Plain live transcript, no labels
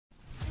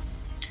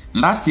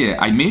Last year,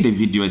 I made a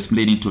video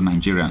explaining to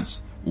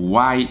Nigerians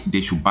why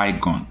they should buy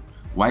gun,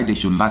 why they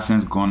should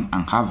license gun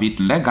and have it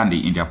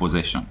legally in their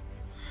possession.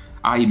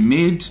 I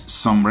made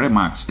some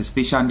remarks,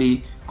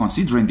 especially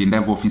considering the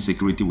level of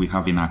insecurity we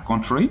have in our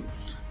country.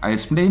 I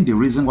explained the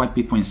reason why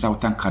people in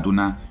southern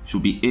Kaduna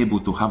should be able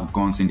to have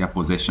guns in their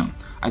possession.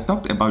 I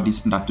talked about this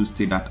Plateau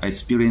state that are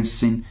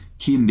experiencing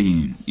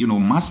killing,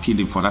 mass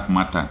killing for that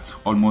matter,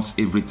 almost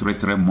every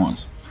three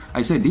months.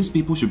 I said these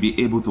people should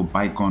be able to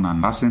buy gun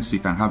and license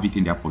it and have it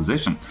in their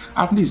possession,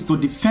 at least to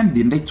defend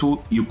the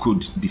little you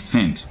could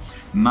defend.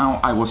 Now,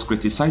 I was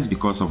criticized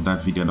because of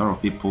that video. A lot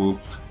of people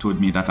told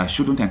me that I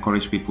shouldn't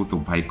encourage people to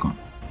buy gun.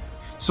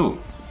 So,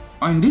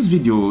 in this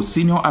video,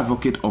 Senior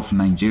Advocate of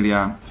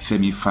Nigeria,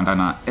 Femi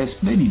Falana,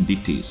 explained in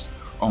details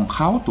on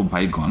how to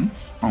buy gun,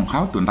 on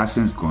how to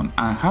license gun,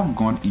 and have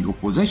gun in your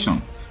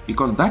possession,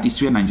 because that is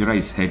where Nigeria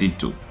is heading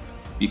to.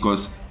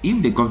 Because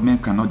if the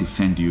government cannot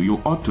defend you,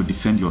 you ought to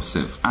defend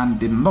yourself, and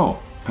the law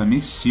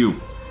permits you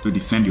to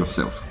defend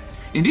yourself.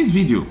 In this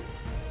video,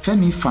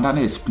 Femi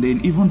Falana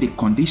explained even the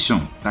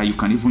condition that you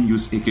can even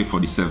use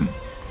AK-47,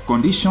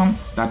 condition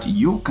that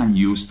you can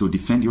use to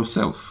defend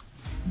yourself.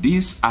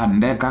 These are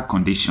legal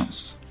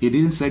conditions. He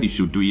didn't say you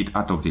should do it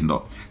out of the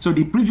law. So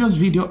the previous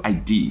video I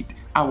did,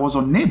 I was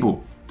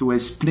unable to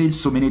explain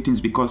so many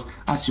things because,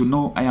 as you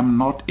know, I am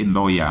not a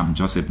lawyer, I'm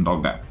just a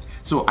blogger.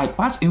 So I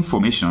pass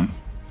information,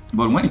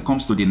 but when it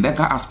comes to the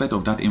legal aspect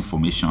of that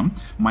information,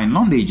 my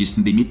knowledge is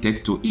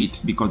limited to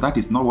it because that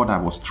is not what I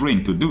was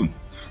trained to do.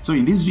 So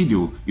in this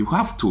video, you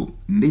have to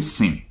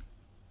listen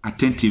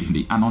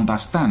attentively and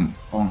understand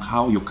on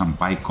how you can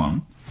buy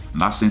gun,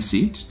 license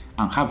it,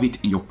 and have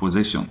it in your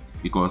possession,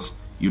 because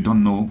you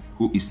don't know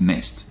who is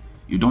next.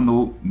 You don't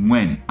know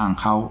when and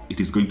how it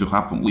is going to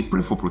happen. We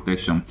pray for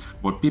protection,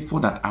 but people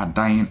that are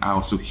dying are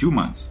also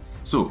humans.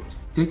 So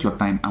take your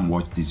time and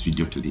watch this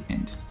video to the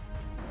end.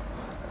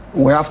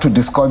 We have to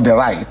discuss the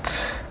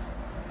right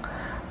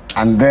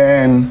and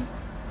then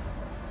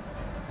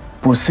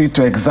proceed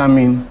to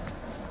examine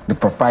the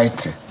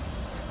propriety.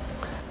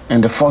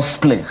 In the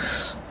first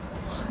place,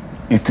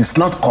 it is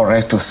not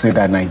correct to say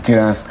that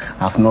Nigerians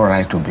have no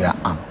right to bear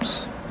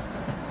arms.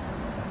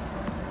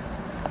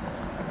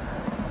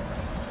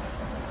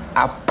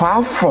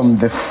 Apart from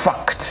the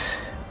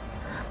fact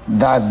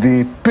that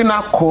the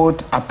penal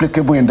code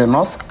applicable in the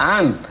north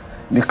and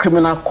the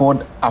criminal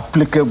code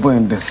applicable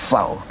in the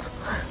south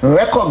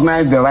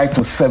recognize the right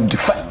to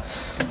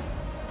self-defense.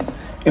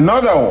 In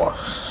other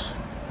words,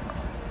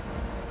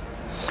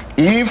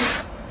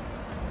 if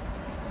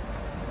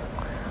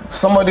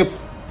somebody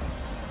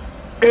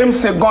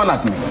aims a gun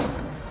at me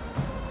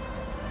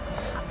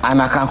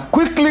and I can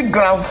quickly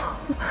grab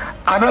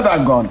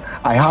another gun,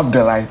 I have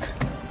the right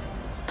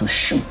to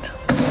shoot.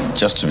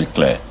 Just to be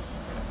clear,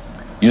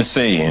 you're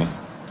saying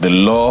the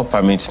law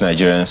permits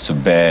Nigerians to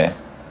bear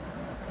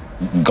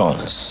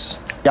guns?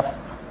 Yep.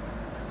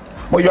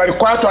 But you are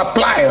required to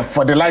apply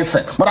for the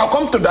license. But I'll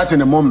come to that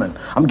in a moment.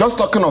 I'm just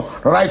talking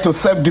of right to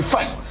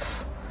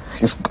self-defense.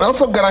 It's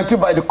also guaranteed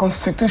by the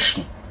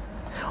Constitution.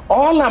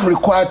 All I'm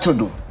required to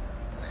do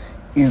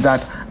is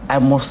that I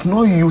must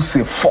not use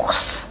a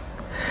force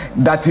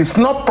that is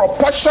not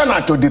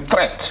proportional to the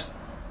threat.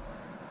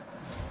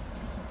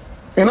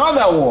 In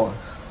other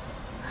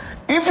words,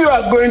 if you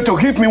are going to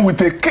hit me with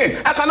a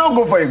cane, I cannot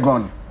go for a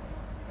gun.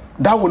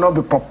 That will not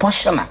be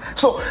proportional.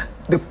 So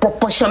the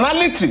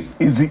proportionality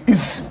is the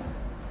issue.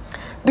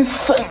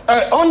 This,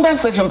 under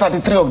Section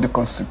 33 of the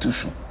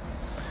Constitution,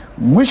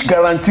 which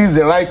guarantees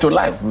the right to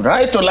life. The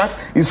right to life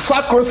is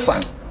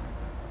sacrosanct.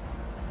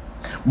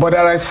 But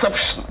there are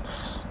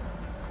exceptions.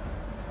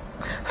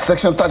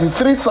 Section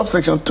 33,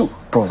 subsection 2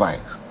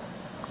 provides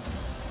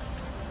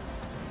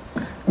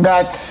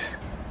that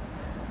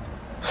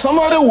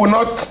somebody will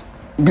not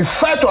be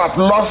said to have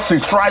lost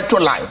his right to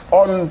life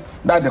under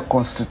the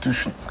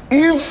Constitution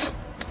if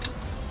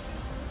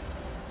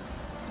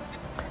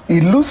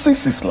he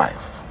loses his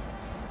life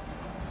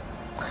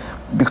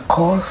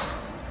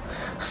because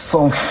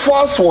some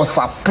force was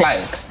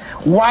applied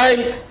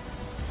while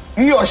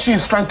he or she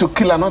is trying to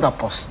kill another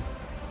person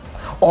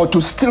or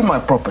to steal my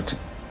property.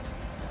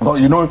 But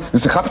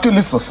it's a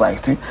capitalist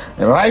society.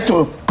 The right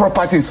to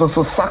property is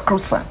also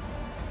sacrosanct.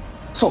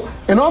 So,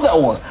 in other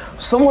words,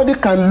 somebody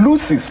can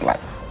lose his life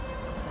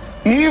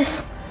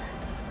if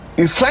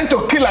he's trying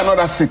to kill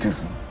another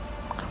citizen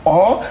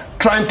or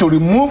trying to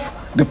remove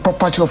the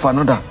property of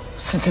another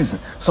citizen.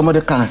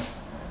 Somebody can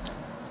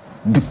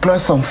deploy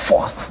some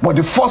force, but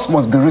the force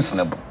must be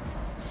reasonable.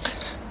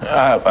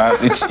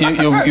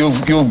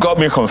 You've got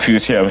me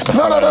confused here, Mr.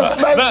 Falana.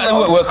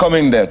 No, we're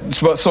coming there.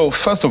 But so,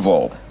 first of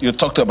all, you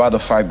talked about the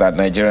fact that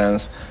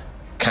Nigerians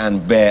can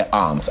bear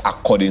arms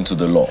according to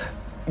the law.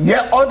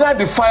 Yeah, under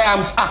the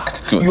Firearms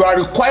Act, Good. You are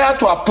required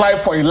to apply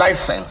for a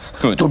license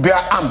Good. To bear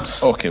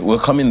arms. Okay, we're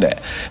coming there.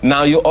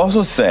 Now, you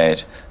also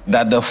said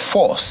that the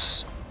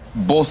force,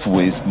 both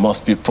ways,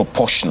 must be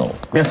proportional.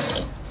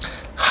 Yes.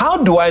 How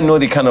do I know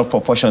the kind of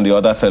proportion the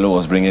other fellow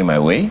was bringing my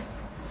way?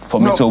 For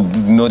me to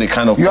know the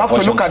kind of You have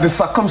to look at the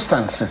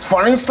circumstances.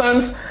 For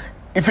instance,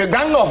 if a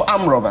gang of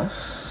armed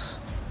robbers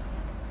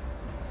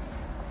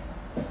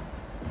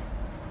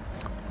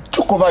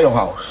over your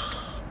house.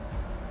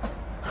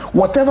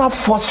 Whatever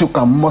force you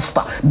can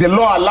muster, the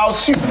law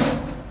allows you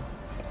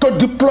to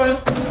deploy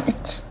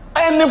it.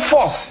 Any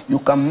force you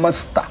can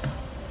muster.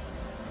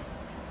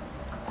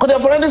 Because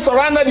they've already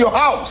surrounded your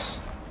house.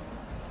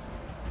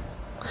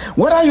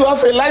 Whether you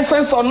have a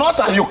license or not,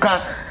 and you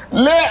can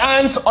lay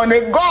hands on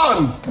a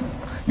gun,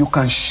 you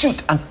can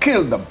shoot and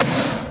kill them.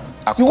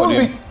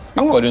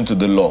 According to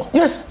the law.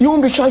 Yes, you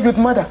won't be charged with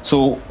murder.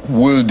 So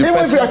will the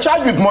even if you are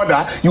charged with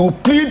murder, you will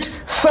plead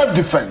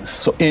self-defense.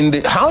 So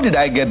how did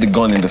I get the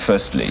gun in the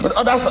first place?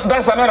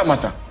 That's another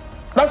matter.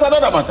 That's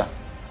another matter.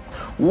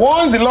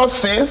 Once the law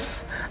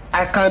says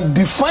I can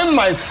defend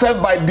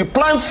myself by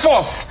deploying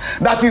force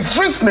that is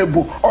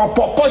reasonable or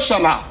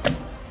proportional,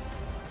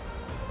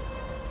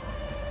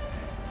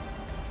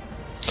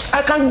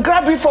 I can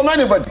grab it from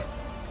anybody.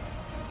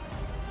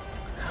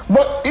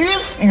 But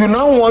if you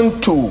now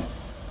want to,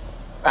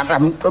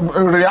 I'm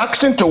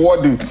reacting to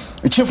what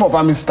the Chief of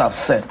Army Staff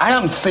said. I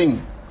am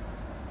saying,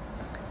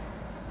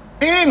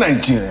 in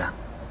Nigeria,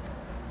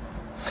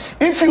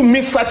 if you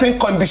meet certain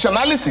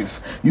conditionalities,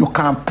 you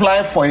can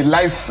apply for a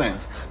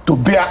license to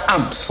bear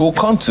arms. We'll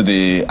come to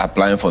the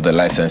applying for the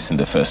license in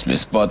the first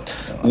place. But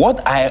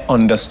what I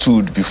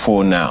understood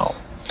before now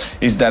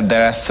is that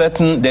there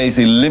is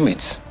a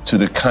limit to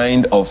the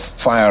kind of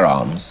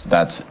firearms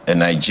that a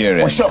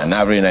Nigerian, an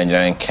average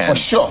Nigerian can. For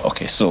sure.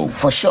 Okay, so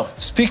for sure.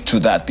 Speak to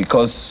that,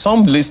 because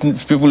some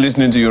people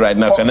listening to you right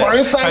now can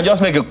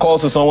just make a call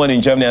to someone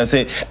in Germany and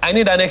say, I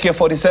need an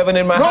AK-47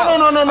 in my house.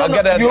 No. I'll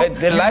get a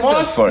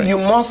license for it. You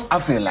must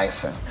have a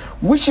license,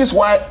 which is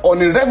why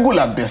on a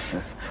regular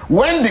basis,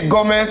 when the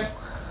government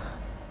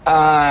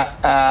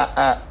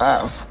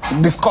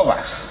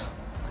discovers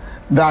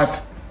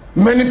that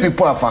many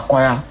people have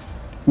acquired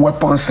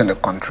weapons in the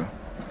country,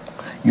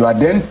 you are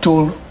then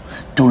told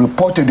to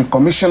report to the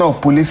Commissioner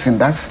of Police in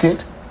that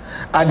state,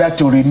 either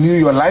to renew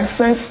your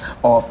license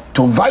or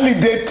to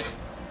validate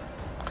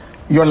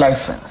your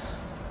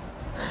license.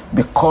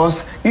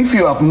 Because if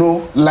you have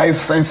no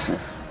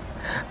licenses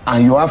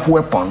and you have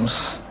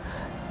weapons,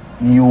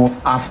 you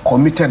have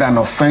committed an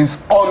offense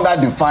under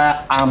the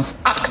Firearms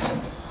Act.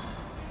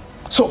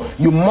 So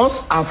you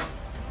must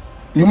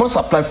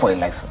apply for a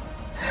license.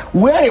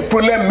 Where a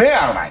problem may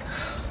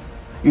arise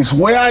is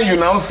where you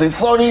now say,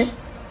 sorry,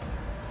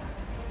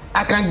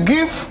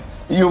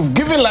 you've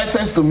given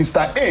license to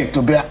Mr. A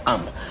to bear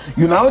arms.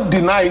 You now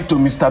deny it to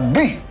Mr.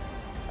 B,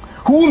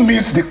 who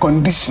meets the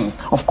conditions.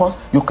 Of course,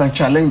 you can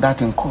challenge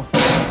that in court.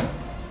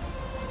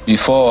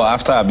 Before or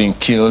after I've been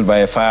killed by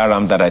a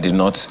firearm that I did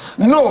not?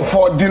 No,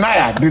 for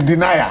denier, the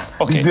denier.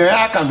 Okay. The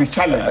denier can be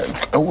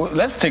challenged.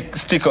 Let's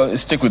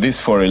stick with this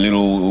for a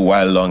little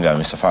while longer,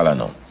 Mr.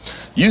 Falana.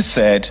 You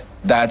said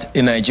that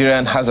a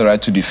Nigerian has a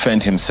right to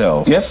defend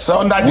himself. Yes,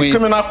 under the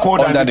criminal code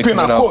and the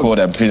penal code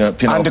and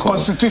the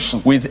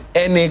constitution. With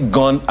any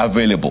gun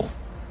available.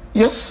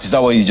 Yes. Is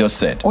that what you just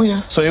said? Oh,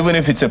 yes. So even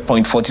if it's a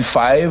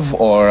 .45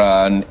 or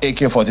an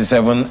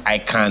AK-47, I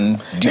can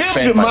defend myself?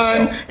 If the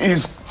man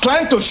is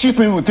trying to shoot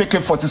me with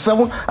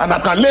AK-47 and I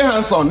can lay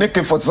hands on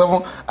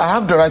AK-47, I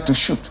have the right to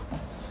shoot.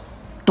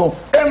 To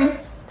aim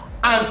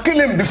and kill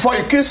him before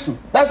he kills me.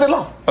 That's the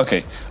law.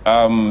 Okay.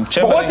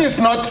 But what is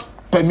not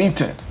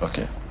permitted,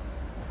 okay,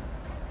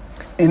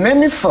 in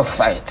any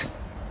society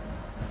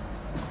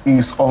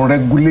is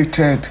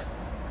unregulated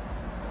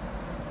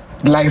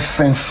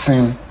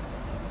licensing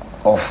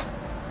of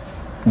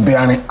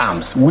bearing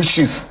arms, which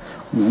is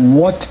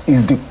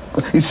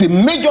it's a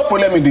major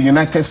problem in the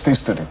United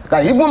States today.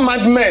 That even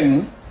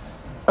madmen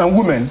and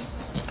women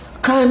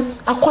can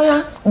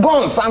acquire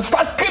guns and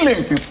start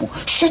killing people,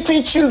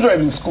 shooting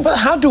children in school. But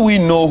how do we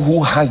know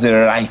who has the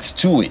right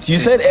to it? You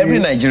said every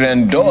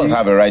Nigerian does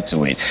have a right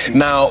to it.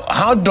 Now,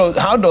 how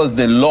does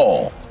the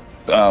law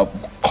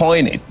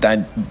coin it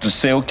to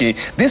say, okay,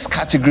 this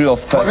category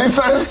of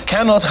persons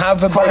cannot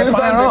have a firearm?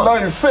 For instance, the law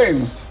is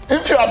saying,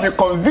 if you have been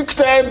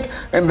convicted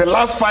in the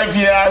last 5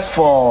 years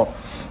for,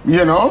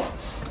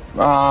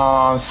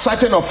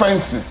 certain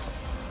offenses,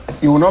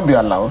 you will not be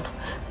allowed.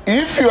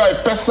 If you are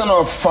a person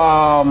of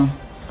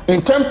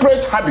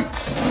intemperate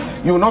habits,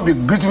 you will not be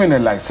given a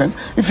license.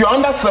 If you're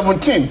under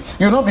 17,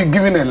 you will not be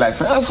given a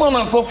license, and so on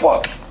and so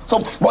forth.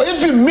 But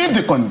if you meet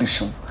the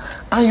conditions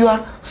and you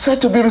are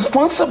said to be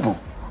responsible,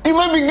 you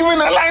may be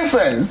given a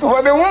license,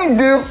 but they won't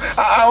give.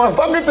 I was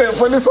talking to a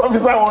police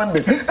officer one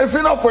day, a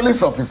senior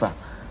police officer.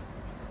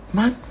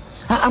 Man,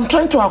 I'm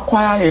trying to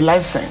acquire a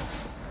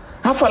license.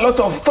 I have a lot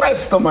of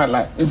threats to my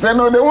life. He said,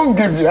 no, they won't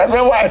give you. I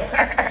said, why?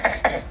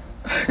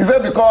 He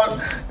said, because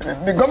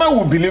the government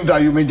will believe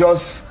that you may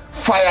just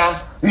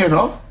fire, a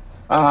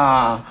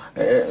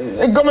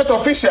government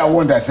official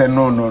one day. I said,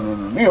 no.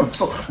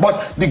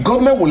 But the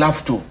government will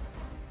have to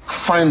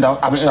find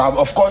out. I mean,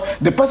 of course,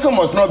 the person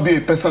must not be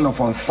a person of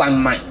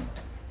unsound mind.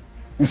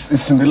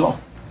 It's in the law.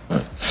 To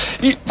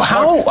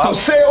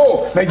say,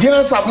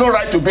 Nigerians have no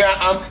right to bear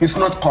arms is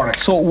not correct.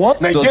 So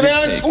what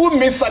Nigerians who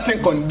meet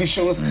certain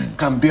conditions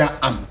can bear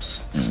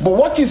arms. But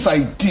what is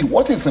ideal,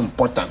 what is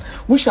important,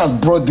 which has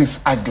brought this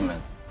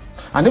argument?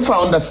 And if I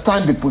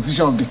understand the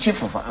position of the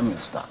Chief of Army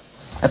Staff,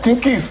 I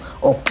think he's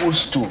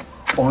opposed to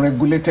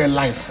unregulated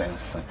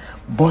license.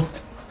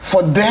 But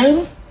for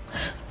them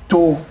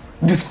to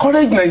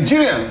discourage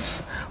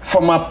Nigerians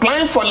from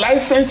applying for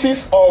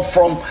licenses or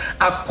from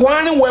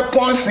acquiring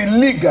weapons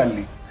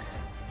illegally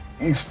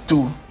is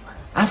to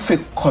have a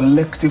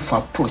collective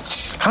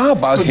approach. How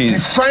about to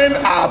defend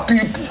our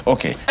people?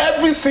 Okay.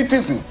 Every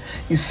citizen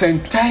is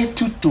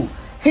entitled to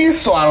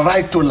his or her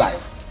right to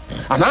life.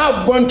 And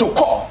I've gone to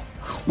court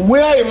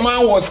where a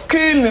man was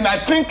killed in,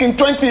 I think in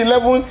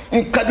 2011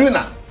 in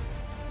Kaduna,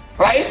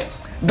 right?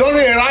 During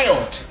a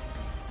riot.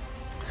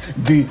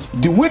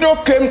 The widow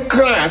came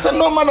crying and said,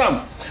 no,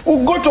 madam,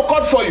 we'll go to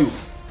court for you.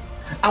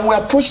 And we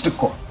approached the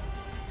court.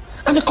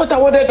 And the court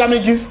awarded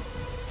damages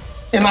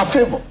in our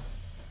favor,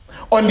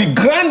 on the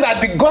ground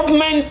that the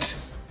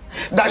government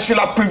that should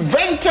have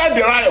prevented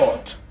the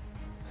riot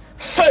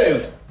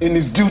failed in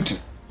its duty.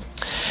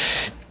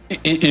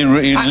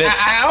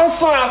 I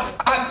also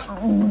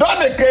have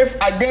done a case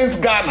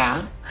against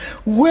Ghana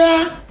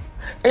where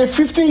a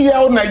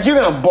 15-year-old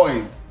Nigerian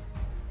boy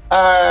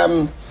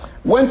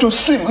went to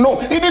swim. No,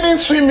 he didn't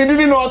swim, he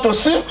didn't know how to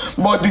swim,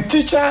 but the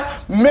teacher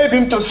made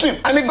him to swim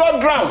and he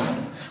got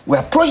drowned. We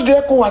approached the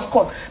ECOWAS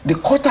court. The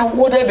court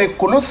awarded a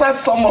colossal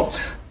sum of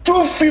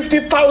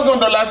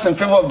 $250,000 in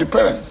favor of the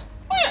parents.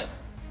 Oh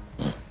yes.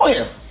 Oh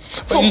yes.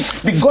 So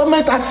the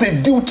government has a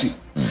duty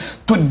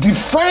to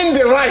defend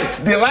the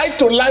right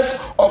to life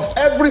of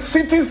every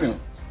citizen.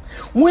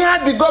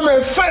 Where the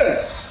government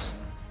fails,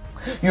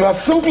 you are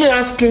simply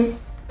asking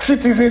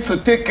citizens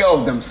to take care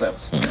of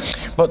themselves.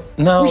 But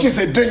now, which is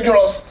a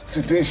dangerous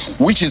situation.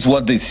 Which is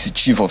what the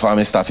chief of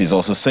army staff is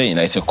also saying.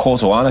 It's a call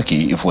to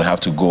anarchy if we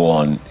have to go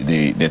on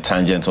the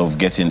tangent of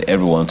getting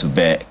everyone to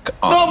bear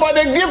arms. No, but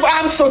they give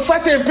arms to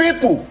certain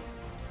people.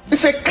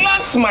 It's a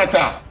class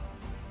matter.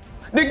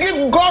 They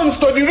give guns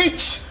to the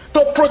rich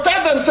to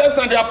protect themselves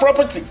and their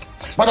properties.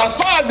 But as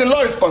far as the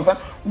law is concerned,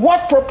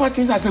 what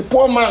properties has a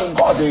poor man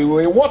got, a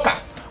worker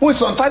who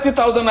is on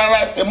 30,000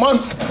 naira a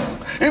month,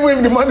 even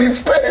if the money is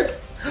paid?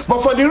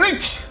 But for the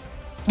rich,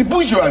 the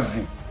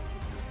bourgeoisie,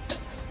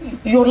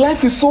 your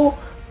life is so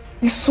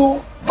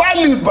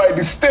valued by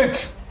the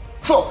state.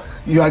 So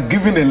you are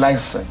given a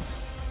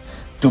license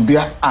to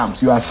bear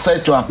arms. You are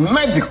said to have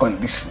met the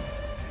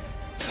conditions.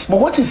 But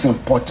what is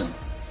important,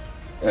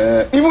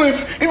 even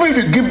if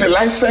you give the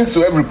license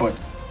to everybody,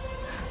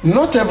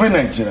 not every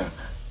Nigerian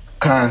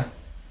can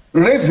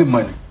raise the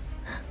money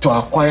to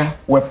acquire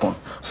weapons.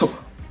 So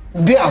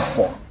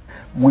therefore,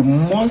 we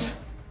must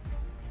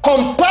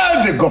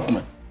compel the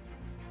government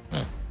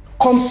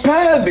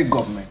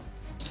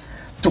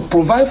to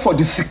provide for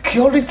the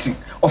security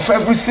of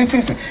every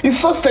citizen. It's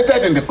so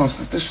stated in the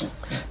Constitution.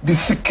 The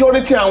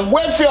security and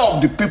welfare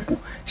of the people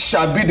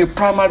shall be the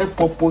primary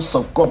purpose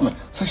of government.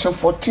 Section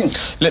 14.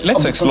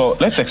 Let's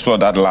explore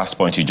that last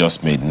point you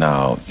just made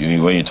now,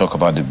 when you talk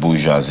about the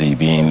bourgeoisie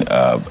being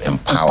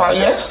empowered.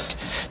 Yes.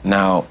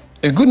 Now,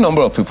 a good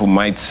number of people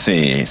might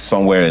say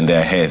somewhere in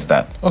their heads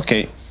that,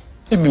 okay,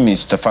 maybe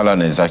Mr.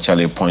 Falana is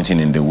actually pointing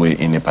in the way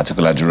in a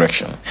particular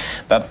direction.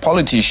 That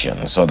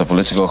politicians or the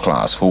political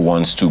class who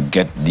wants to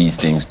get these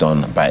things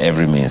done by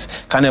every means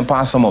can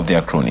empower some of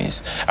their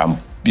cronies and,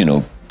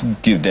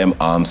 give them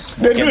arms,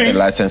 get the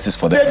licenses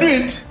for them.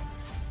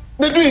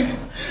 They do it.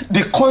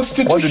 The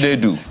Constitution. What do they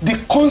do? The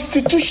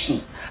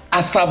Constitution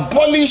has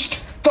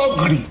abolished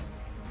thuggery,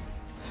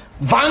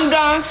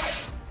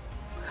 vanguards,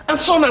 and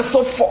so on and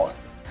so forth,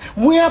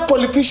 where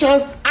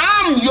politicians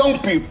arm young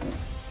people.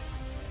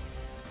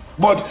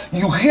 But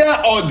you hear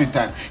all the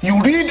time, you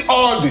read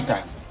all the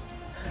time,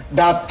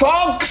 that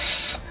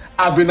thugs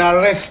have been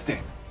arrested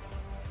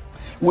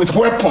with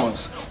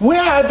weapons.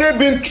 Where have they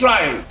been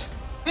tried?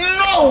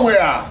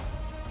 Nowhere.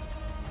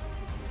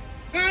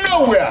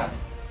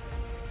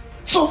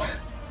 So,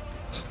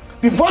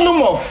 the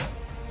volume of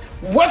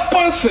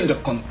weapons in the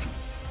country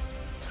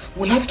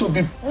will have to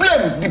be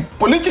blamed. The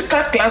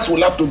political class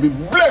will have to be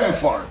blamed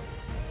for it.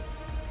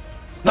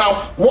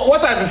 Now,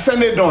 what has the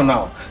Senate done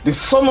now? They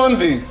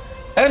summoned the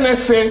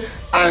NSA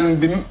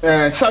and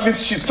the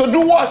service chiefs to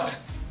do what?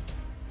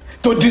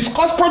 To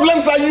discuss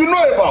problems that you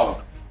know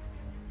about.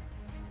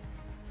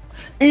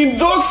 In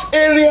those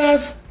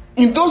areas,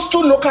 in those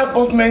two local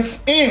governments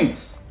in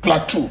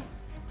Plateau,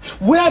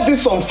 where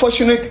this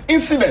unfortunate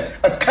incident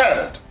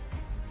occurred,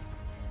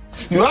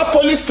 you have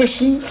police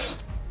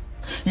stations,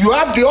 you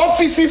have the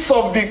offices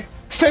of the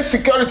State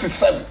Security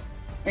Service.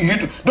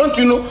 Don't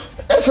you know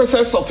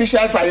SSS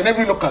officials are in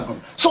every local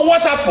government? So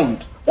what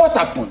happened?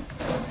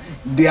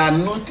 They are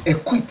not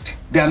equipped,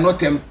 they are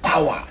not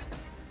empowered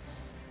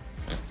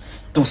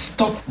to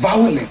stop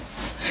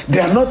violence. They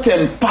are not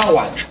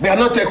empowered, they are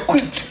not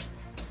equipped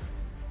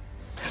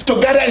to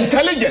gather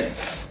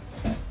intelligence.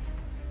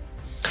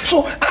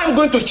 So I'm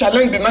going to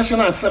challenge the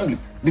National Assembly,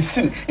 the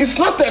Senate. It's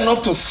not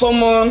enough to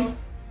summon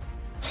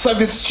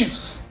service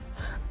chiefs.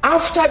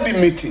 After the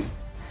meeting,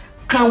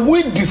 can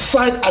we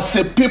decide as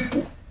a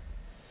people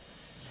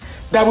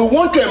that we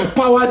want to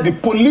empower the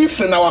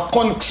police in our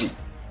country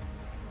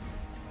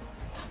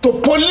to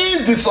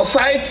police the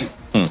society,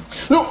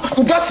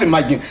 Look, just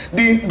imagine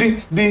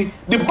the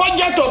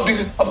budget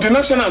of the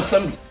National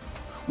Assembly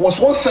was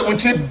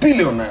 178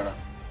 billion naira.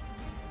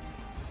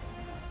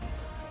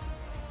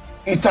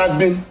 It had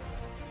been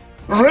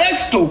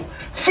raised to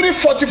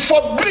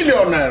 344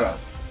 billion naira.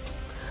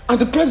 And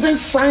the president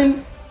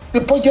signed the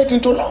budget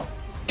into law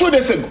 2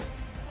 days ago.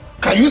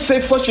 Can you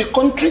say such a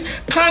country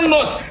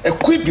cannot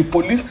equip the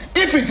police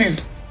if it is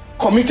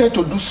committed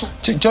to do so?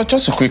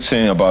 Just a quick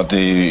thing about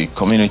the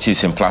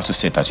communities in Plateau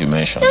State that you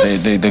mentioned.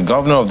 Yes. The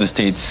governor of the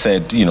state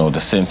said, you know,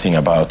 the same thing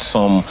about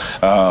some,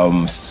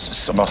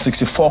 about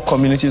 64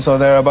 communities or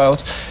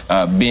thereabout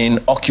being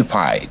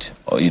occupied,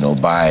 you know,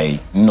 by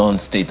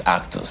non-state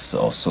actors,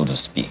 or so to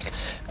speak.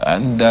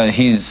 And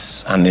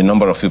and a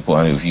number of people,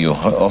 and you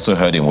also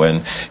heard him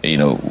when, you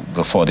know,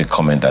 before the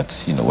comment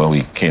that, you know, when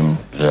we came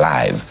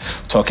live,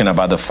 talking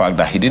about the fact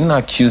that he didn't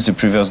accuse the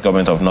previous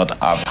government of not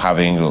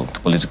having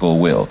political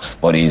will,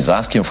 but he's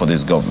asking for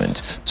this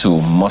government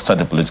to muster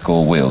the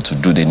political will to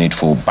do the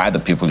needful by the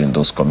people in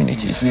those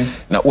communities.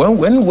 Now,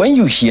 when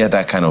you hear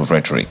that kind of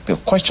rhetoric, the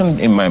question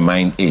in my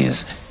mind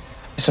is,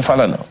 Mr.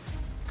 Falana,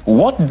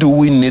 what do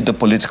we need the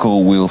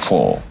political will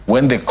for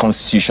when the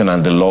constitution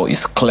and the law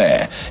is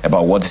clear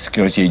about what the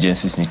security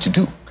agencies need to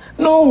do?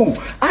 No,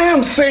 I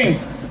am saying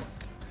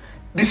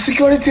the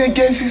security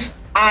agencies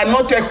are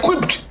not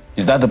equipped.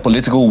 Is that the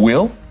political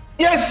will?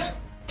 Yes.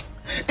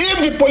 If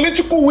the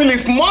political will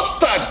is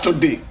mustered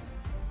today,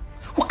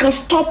 we can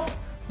stop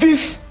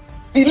these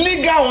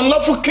illegal,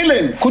 unlawful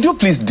killings. Could you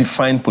please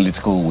define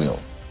political will?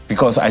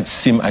 Because I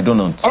don't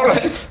know. All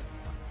right.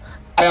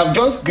 I have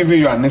just given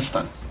you an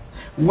instance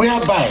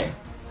whereby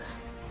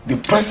the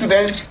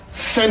president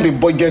sent a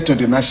budget to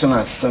the National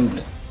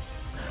Assembly.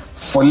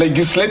 For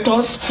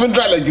legislators,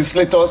 federal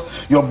legislators,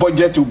 your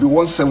budget will be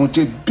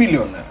 178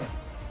 billion.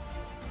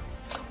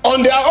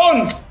 On their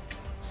own,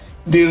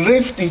 they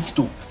raised it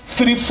to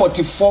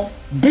 344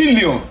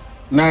 billion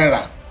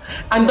naira.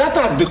 And that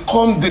has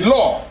become the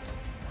law.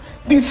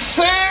 The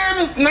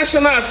same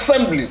National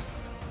Assembly,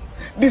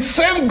 the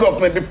same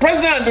government, the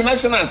president and the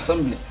National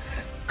Assembly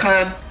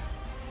can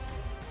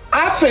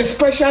have a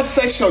special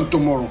session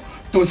tomorrow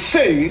to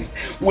say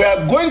we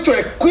are going to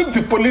equip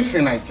the police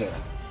in Nigeria.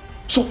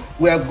 So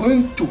we are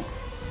going to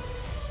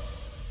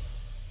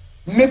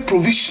make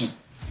provision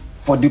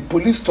for the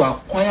police to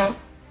acquire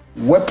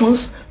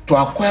weapons, to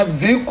acquire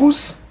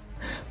vehicles,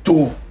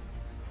 to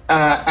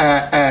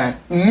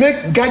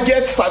make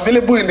gadgets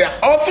available in their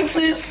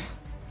offices,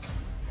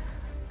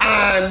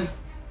 and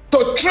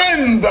to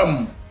train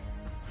them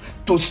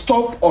to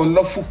stop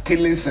unlawful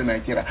killings in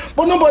Nigeria.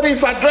 But nobody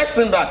is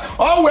addressing that.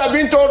 All we are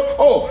being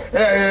told,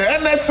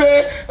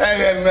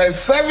 NSA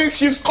service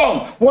chiefs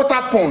come. What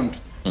happened?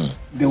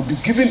 They will be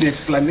given the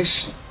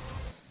explanation,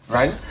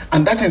 right?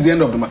 And that is the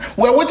end of the matter.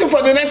 We are waiting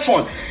for the next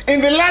one.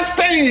 In the last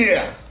 10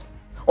 years,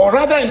 or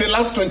rather in the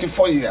last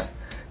 24 years,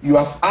 you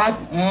have had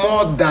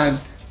more than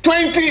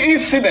 20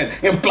 incidents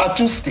in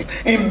Plateau State,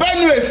 in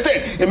Benue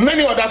State, in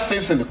many other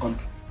states in the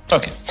country.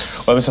 Okay.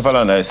 Well, Mr.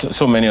 Falana, there's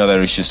so many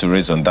other issues to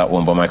raise on that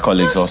one, but my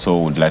colleagues also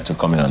would like to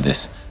comment on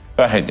this.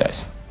 Go ahead,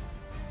 guys.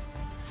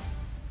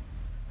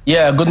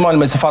 Yeah, good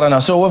morning, Mr.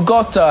 Falana. So we've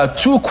got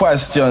 2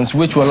 questions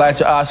which we'd like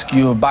to ask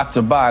you back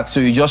to back, so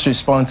you just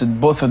respond to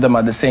both of them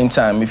at the same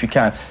time, if you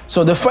can.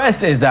 So the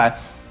first is that,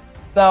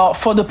 now,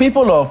 for the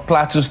people of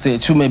Plateau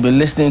State who may be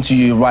listening to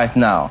you right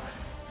now,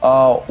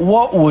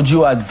 what would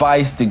you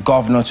advise the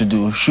governor to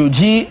do? Should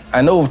he,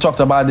 I know we've talked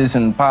about this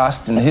in the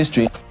past, in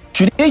history,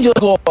 should he just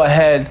go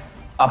ahead,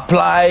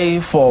 apply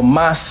for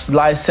mass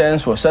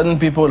license for certain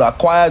people,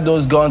 acquire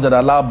those guns that are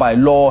allowed by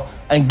law,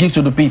 and give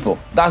to the people?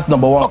 That's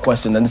number one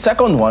question. And the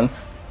second one...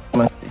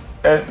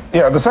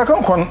 the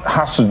second one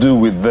has to do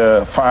with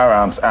the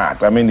Firearms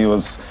Act. I mean, it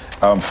was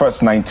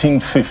first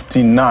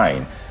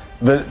 1959.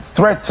 The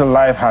threat to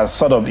life has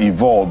sort of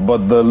evolved,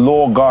 but the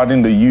law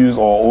guarding the use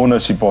or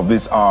ownership of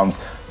these arms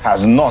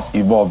has not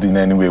evolved in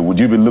any way. Would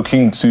you be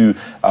looking to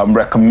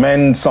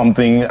recommend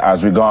something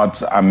as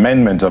regards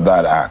amendment of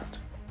that act?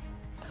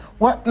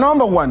 Well,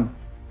 number one,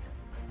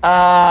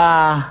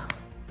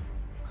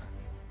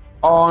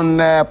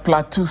 on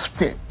Plateau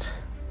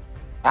State,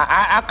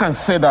 I can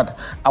say that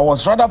I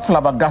was rather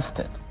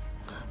flabbergasted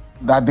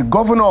that the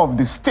governor of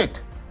the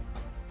state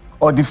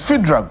or the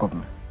federal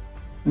government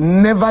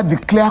never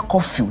declare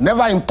curfew,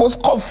 never impose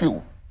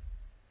curfew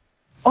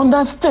on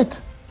that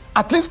state,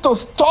 at least to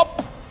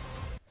stop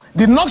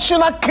the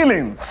nocturnal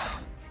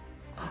killings.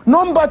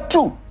 Number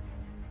two,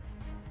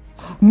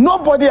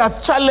 nobody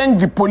has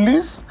challenged the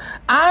police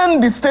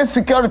and the state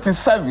security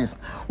service.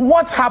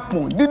 What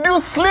happened? Did you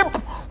sleep?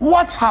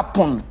 What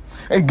happened?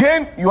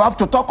 Again, you have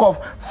to talk of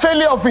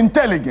failure of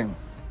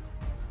intelligence.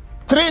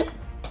 3,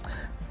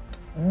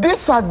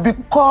 this has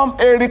become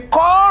a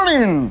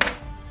recurring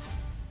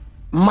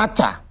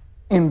matter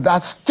in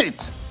that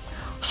state.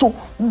 So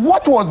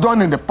what was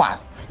done in the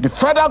past? The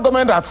federal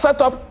government has set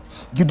up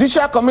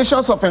judicial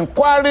commissions of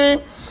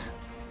inquiry.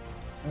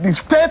 The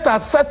state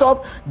has set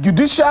up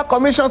judicial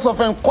commissions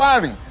of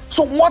inquiry.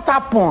 So what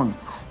happened?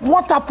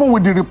 What happened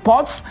with the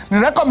reports, the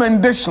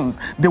recommendations?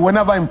 They were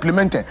never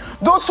implemented.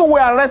 Those who were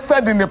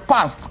arrested in the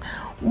past,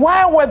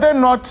 why were they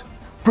not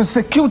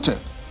prosecuted?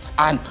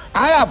 And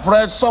I have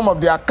read some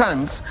of the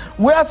accounts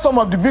where some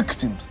of the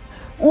victims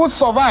who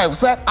survived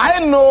said, I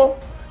know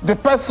the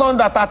person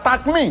that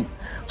attacked me.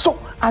 So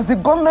has the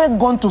government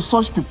gone to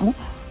such people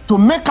to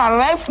make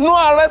arrests? No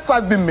arrest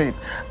has been made.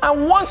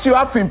 And once you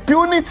have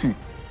impunity,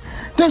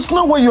 there's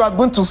no way you are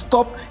going to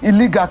stop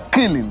illegal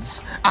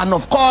killings. And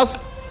of course,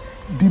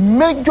 the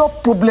major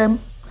problem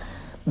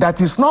that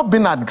is not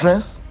being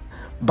addressed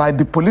by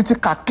the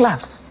political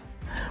class,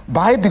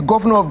 by the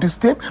governor of the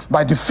state,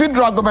 by the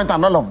federal government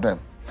and all of them,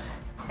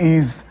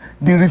 is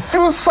the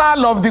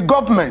refusal of the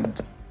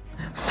government,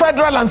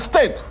 federal and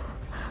state,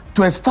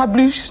 to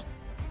establish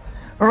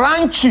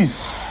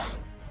ranches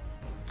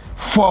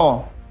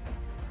for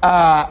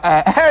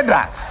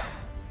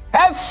herders,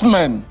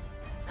 herdsmen.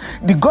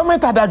 The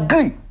government had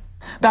agreed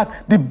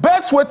that the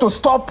best way to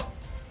stop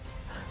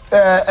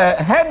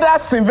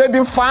herders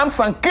invading farms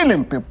and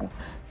killing people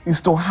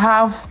is to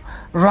have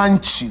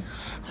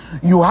ranches.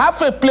 You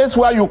have a place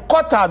where you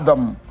quarter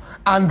them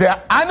and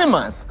their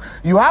animals.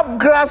 You have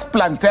grass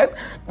planted,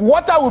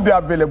 water will be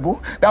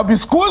available, there will be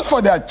schools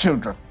for their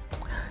children.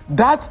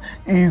 That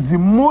is the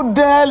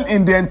model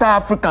in the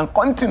entire African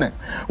continent.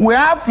 We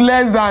have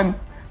less than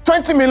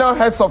 20 million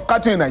heads of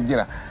cattle in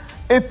Nigeria.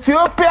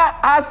 Ethiopia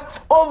has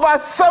over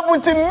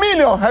 70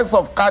 million heads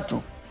of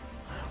cattle.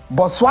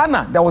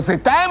 Botswana, there was a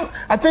time,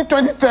 I think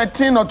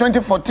 2013 or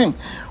 2014,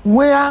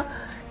 where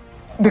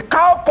the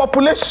cow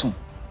population,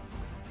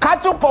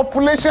 cattle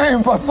population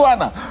in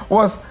Botswana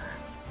was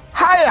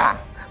higher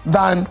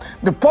than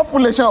the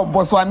population of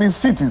Botswanese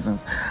citizens.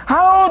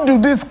 How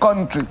do these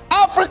countries,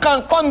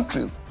 African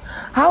countries,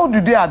 how do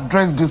they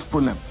address this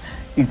problem?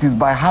 It is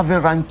by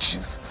having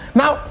ranches.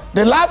 Now,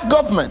 the last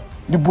government,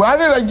 the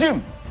Buhari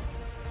regime,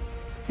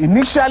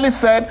 initially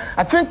said,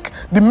 I think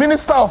the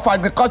Minister of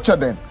Agriculture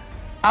then,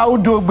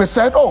 Audu Ogbe,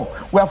 said, oh,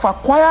 we have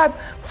acquired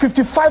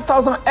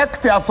 55,000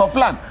 hectares of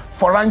land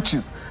for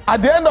ranches.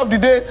 At the end of the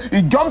day,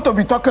 he jumped to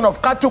be talking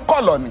of cattle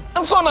colony,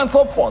 and so on and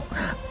so forth.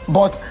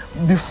 But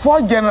before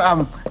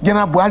General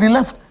Buhari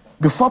left,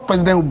 before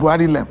President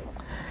Buhari left,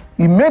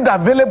 he made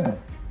available,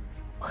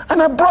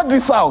 and I brought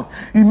this out,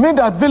 he made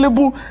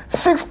available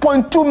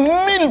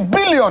 6.2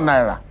 billion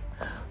naira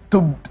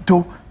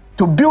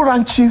to build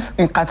ranches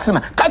in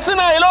Katsina.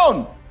 Katsina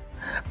alone.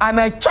 And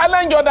I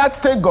challenge other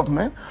state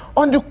government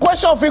on the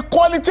question of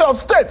equality of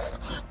states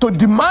to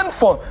demand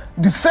for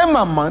the same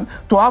amount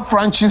to have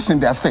ranches in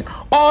their state.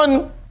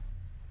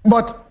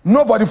 But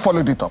nobody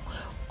followed it up.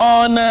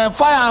 On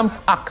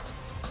Firearms Act,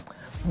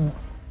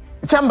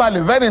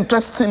 Chamberlain, very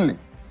interestingly,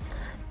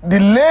 the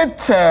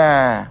late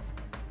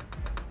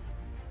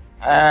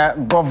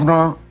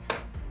Governor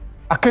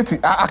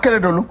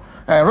Akeredolu,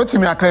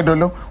 Rotimi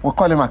Akeredolu, we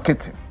call him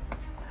Aketi,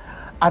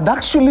 had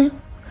actually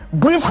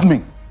briefed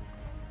me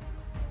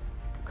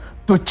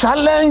to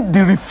challenge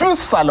the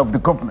refusal of the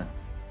government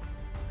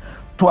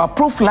to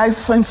approve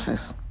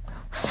licenses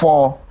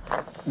for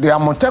the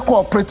Amoteco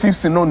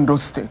operatives in Ondo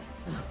State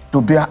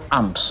to bear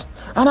arms.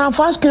 And I've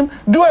asked him,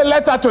 do a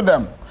letter to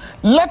them.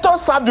 Let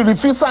us have the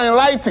refusal in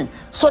writing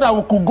so that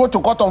we could go to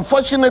court.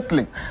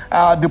 Unfortunately,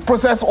 the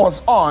process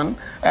was on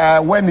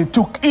when he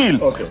took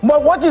ill. Okay.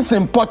 But what is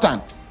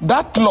important,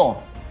 that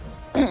law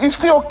is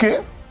still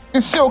okay.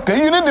 It's still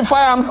okay. You need the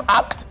Firearms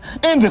Act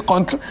in the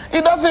country.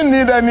 It doesn't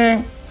need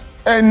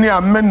any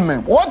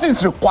amendment. What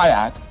is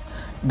required,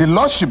 the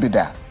law should be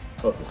there.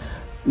 Okay.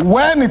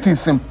 When it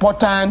is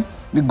important,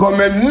 the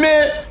government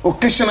may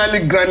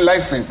occasionally grant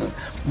licenses,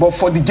 but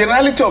for the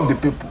generality of the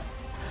people,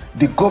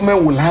 the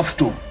government will have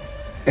to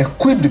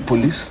equip the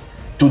police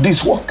to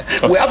this work.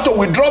 Okay. We have to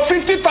withdraw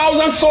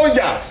 50,000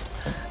 soldiers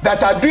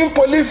that are doing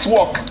police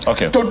work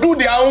to do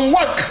their own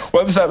work.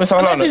 Well, Mr.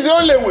 Falana, that is the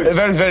only way.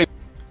 Very.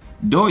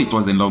 Though it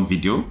was a long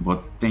video,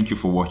 but thank you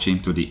for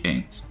watching to the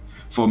end.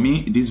 For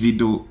me, this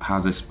video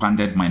has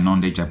expanded my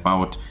knowledge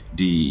about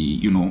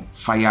the,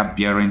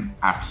 fire-bearing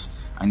acts.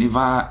 I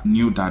never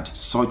knew that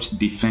such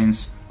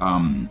defense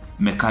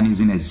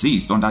mechanism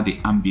exists under the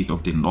ambit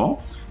of the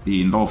law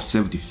of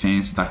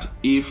self-defense, that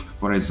if,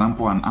 for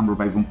example, an armed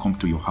robber even come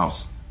to your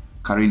house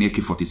carrying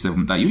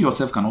AK-47, that you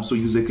yourself can also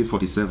use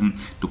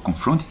AK-47 to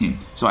confront him.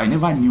 So I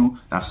never knew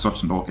that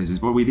such law exists.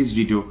 But with this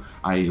video,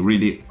 I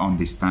really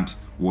understand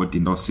what the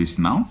law says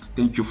now.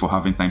 Thank you for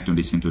having time to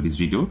listen to this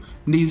video.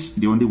 Please,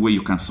 the only way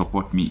you can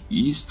support me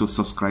is to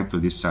subscribe to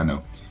this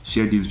channel,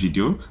 share this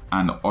video,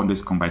 and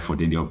always come by for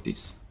daily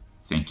updates.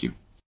 Thank you.